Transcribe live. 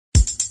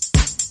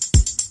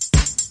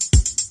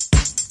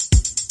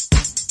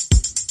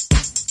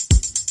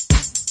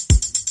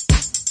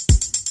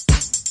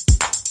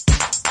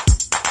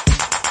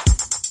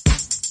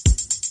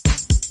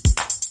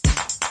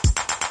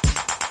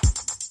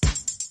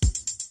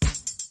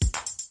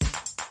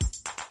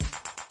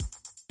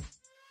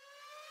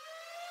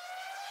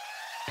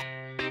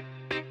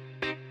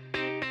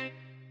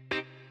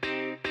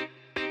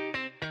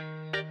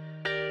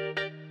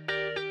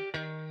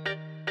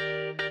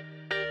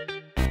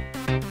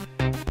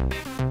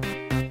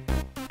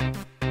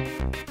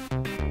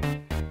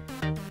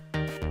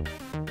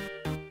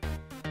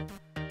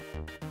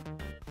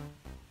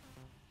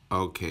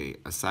Okay,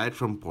 aside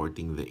from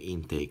porting the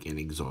intake and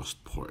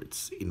exhaust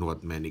ports in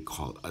what many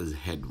call as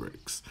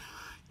headworks,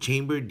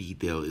 chamber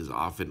detail is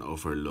often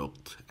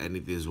overlooked and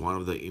it is one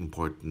of the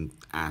important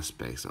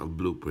aspects of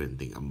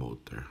blueprinting a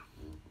motor.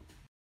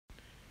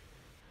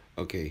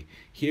 Okay,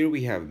 here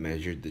we have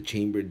measured the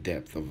chamber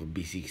depth of a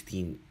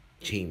B16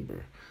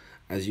 chamber.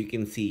 As you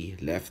can see,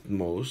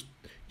 leftmost,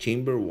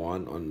 chamber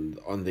 1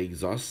 on the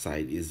exhaust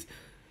side is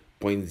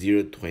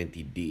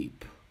 0.020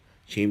 deep.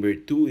 Chamber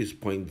 2 is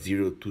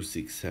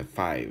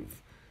 0.0265.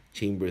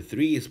 Chamber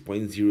 3 is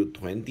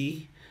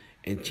 0.020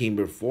 and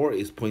chamber 4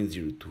 is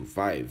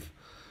 0.025.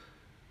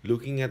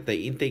 Looking at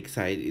the intake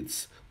side,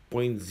 it's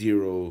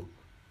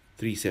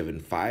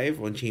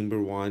 0.0375 on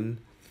chamber 1,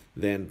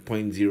 then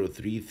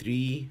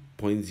 0.033,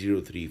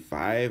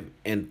 0.035,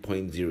 and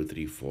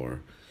 0.034.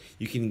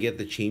 You can get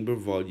the chamber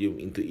volume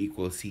into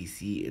equal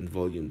cc and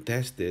volume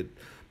tested,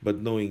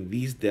 but knowing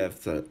these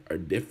depths are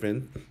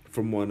different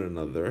from one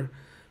another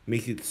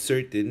makes it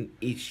certain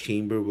each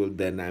chamber will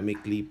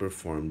dynamically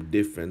perform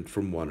different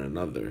from one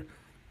another.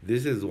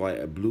 This is why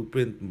a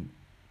blueprinted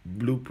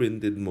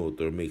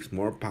motor makes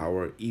more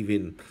power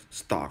even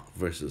stock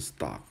versus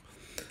stock.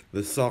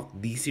 The stock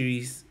D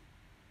series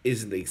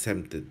isn't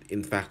exempted.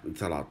 In fact,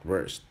 it's a lot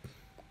worse.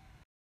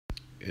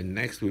 And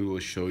next we will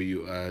show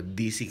you a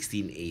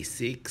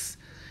D16A6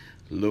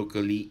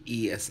 locally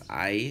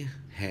ESI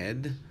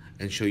head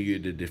and show you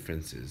the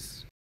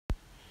differences.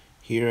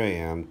 Here I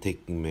am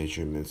taking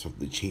measurements of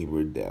the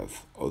chamber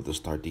depth, although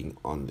starting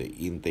on the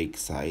intake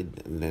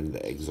side and then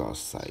the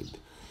exhaust side.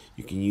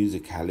 You can use a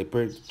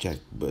caliper to check,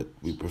 but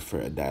we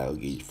prefer a dial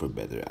gauge for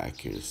better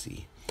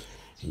accuracy.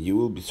 And you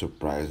will be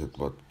surprised at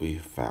what we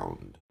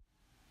found.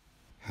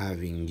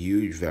 Having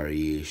huge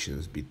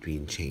variations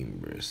between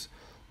chambers,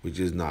 which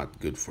is not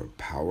good for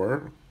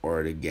power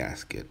or the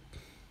gasket.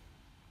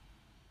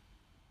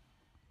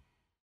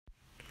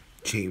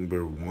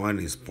 Chamber 1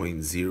 is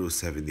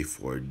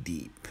 0.074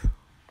 deep.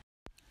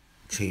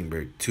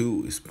 Chamber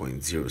 2 is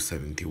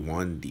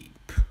 0.071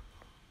 deep.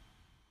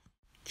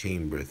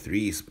 Chamber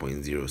 3 is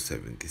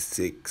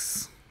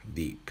 0.076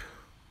 deep.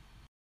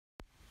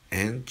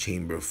 And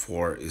chamber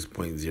 4 is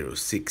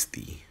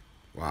 0.060.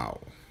 Wow.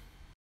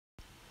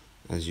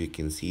 As you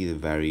can see, the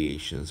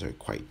variations are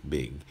quite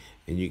big.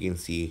 And you can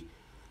see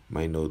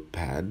my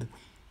notepad.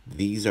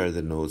 These are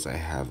the notes I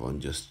have on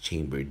just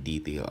chamber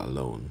detail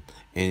alone.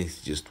 And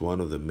it's just one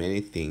of the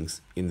many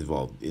things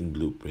involved in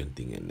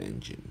blueprinting an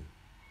engine.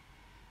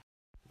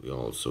 We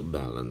also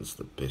balance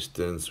the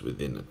pistons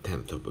within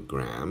 1/10 of a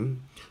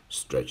gram,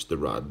 stretch the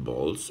rod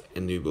bolts,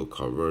 and we will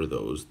cover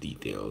those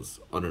details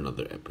on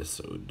another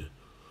episode.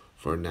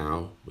 For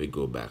now, we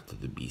go back to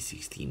the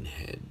B16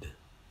 head.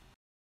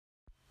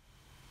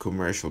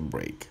 Commercial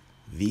break.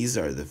 These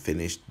are the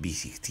finished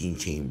B16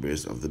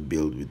 chambers of the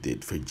build we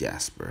did for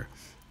Jasper.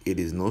 It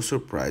is no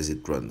surprise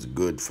it runs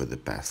good for the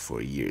past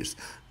 4 years,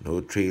 no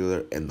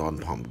trailer and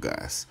non-pump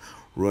gas,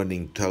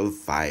 running 12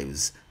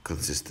 fives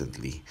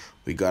consistently.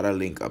 We got a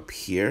link up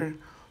here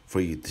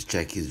for you to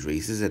check his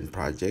races and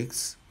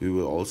projects. We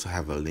will also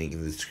have a link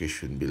in the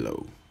description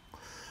below.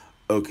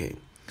 Okay,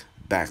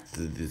 back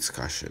to the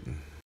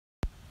discussion.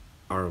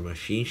 Our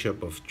machine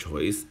shop of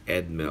choice,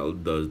 Edmel,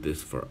 does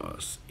this for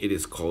us. It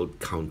is called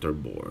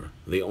Counterbore.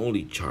 They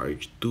only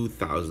charge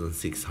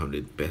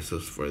 2,600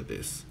 pesos for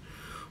this,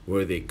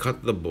 where they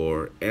cut the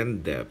bore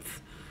and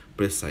depth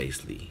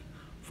precisely.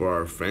 For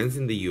our friends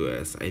in the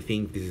US, I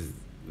think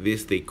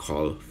this they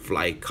call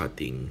fly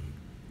cutting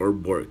or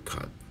bore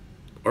cut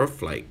or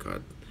fly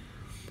cut.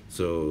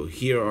 So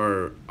here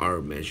are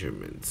our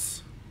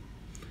measurements.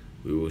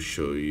 We will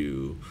show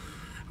you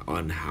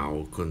on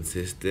how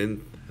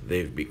consistent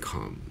they've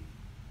become,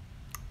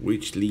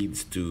 which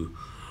leads to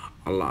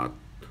a lot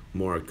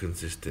more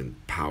consistent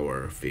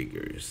power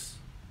figures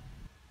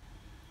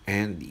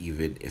and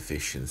even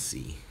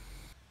efficiency.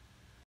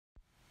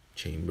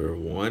 Chamber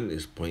 1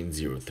 is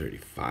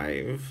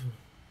 0.035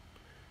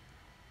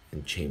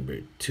 and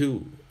chamber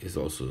 2 is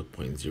also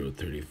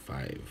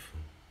 0.035.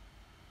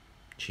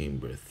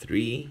 Chamber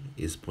 3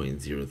 is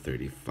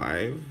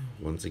 0.035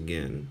 once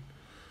again.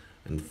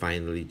 And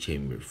finally,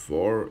 chamber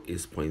 4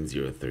 is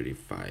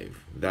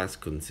 0.035. That's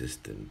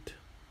consistent.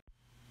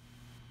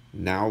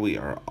 Now we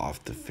are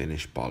off to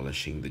finish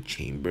polishing the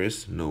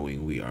chambers,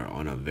 knowing we are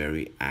on a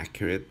very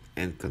accurate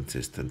and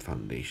consistent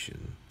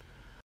foundation.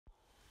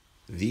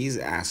 These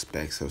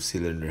aspects of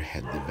cylinder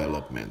head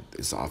development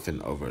is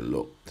often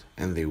overlooked,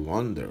 and they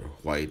wonder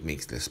why it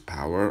makes less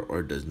power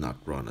or does not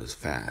run as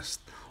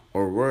fast,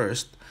 or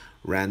worst,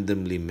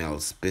 randomly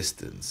melts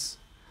pistons.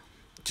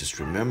 Just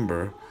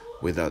remember,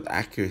 without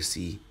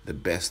accuracy, the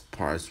best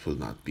parts will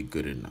not be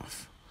good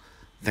enough.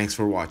 Thanks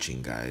for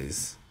watching,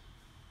 guys.